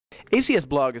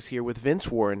ACSblog is here with Vince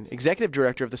Warren, Executive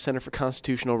Director of the Center for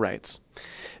Constitutional Rights.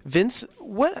 Vince,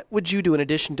 what would you do in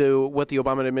addition to what the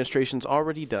Obama administration's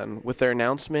already done with their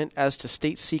announcement as to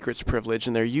state secrets privilege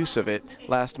and their use of it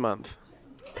last month?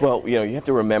 Well, you have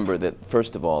to remember that,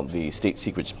 first of all, the state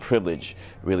secrets privilege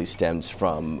really stems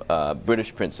from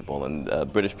British principle,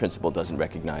 and British principle doesn't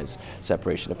recognize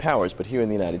separation of powers. But here in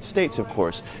the United States, of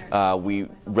course, we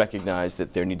recognize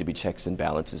that there need to be checks and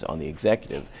balances on the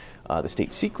executive. The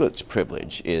state secrets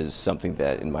privilege is something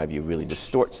that, in my view, really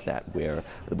distorts that, where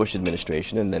the Bush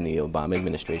administration and then the Obama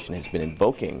administration has been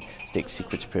invoking state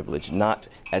secrets privilege not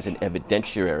as an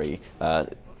evidentiary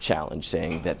challenge,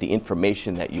 saying that the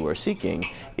information that you are seeking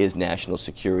is national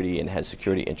security and has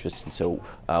security interests, and so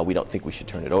we don't think we should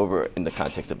turn it over in the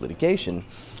context of litigation.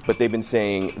 But they've been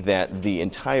saying that the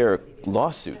entire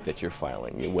lawsuit that you're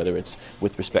filing, whether it's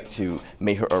with respect to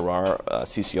Meher Arar,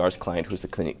 CCR's client, who's the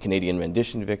Canadian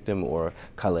rendition victim, or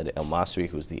Khaled El-Masri,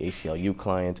 who's the ACLU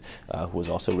client, who was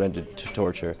also rendered to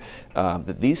torture,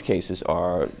 that these cases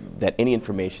are, that any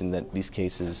information that these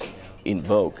cases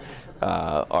invoke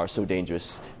are so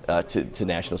dangerous to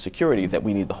national security that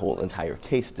we need the whole entire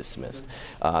case dismissed.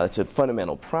 It's a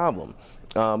fundamental problem.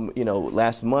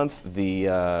 Last month, the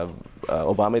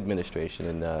Obama administration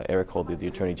and Eric Holder, the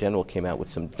Attorney General, came out with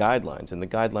some guidelines, and the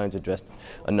guidelines addressed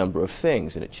a number of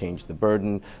things, and it changed the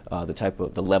burden,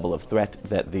 the level of threat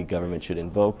that the government should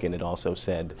invoke, and it also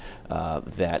said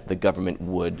that the government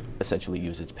would essentially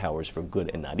use its powers for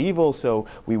good and not evil. So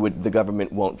the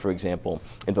government won't, for example,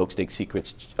 invoke state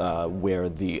secrets where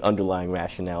the underlying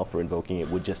rationale for invoking it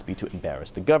would just be to embarrass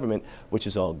the government, which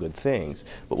is all good things.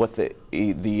 But what the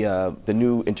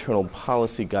new internal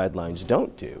policy guidelines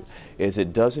don't do is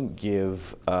it doesn't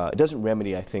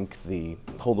remedy, I think, the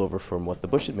holdover from what the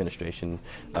Bush administration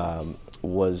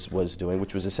was doing,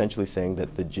 which was essentially saying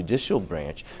that the judicial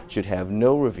branch should have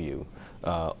no review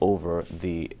over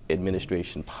the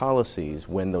administration policies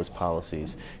when those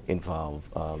policies involve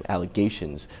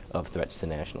allegations of threats to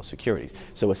national security.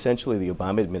 So essentially the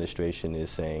Obama administration is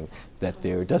saying that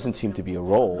there doesn't seem to be a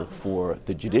role for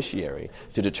the judiciary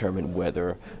to determine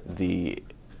whether the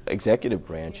executive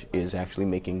branch is actually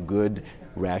making good,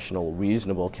 rational,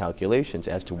 reasonable calculations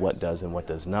as to what does and what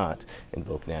does not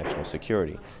invoke national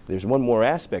security. There's one more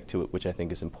aspect to it which I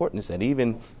think is important, is that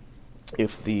even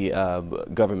if the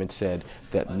government said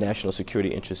that national security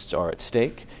interests are at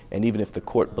stake, and even if the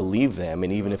court believed them,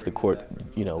 and even if the court,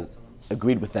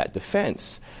 agreed with that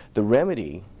defense, the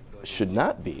remedy should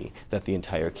not be that the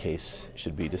entire case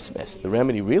should be dismissed. The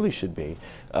remedy really should be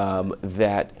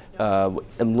that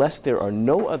unless there are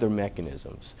no other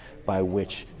mechanisms by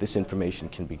which this information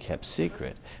can be kept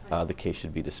secret, the case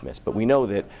should be dismissed. But we know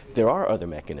that there are other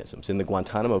mechanisms. In the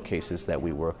Guantanamo cases that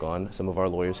we work on, some of our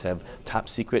lawyers have top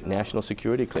secret national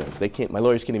security clearance. My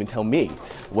lawyers can't even tell me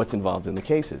what's involved in the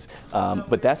cases.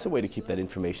 But that's a way to keep that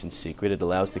information secret. It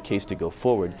allows the case to go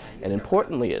forward, and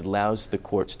importantly, it allows the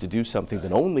courts to do something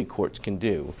that only courts can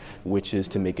do, which is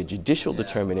to make a judicial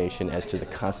determination as to the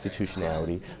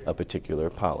constitutionality of particular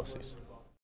policies.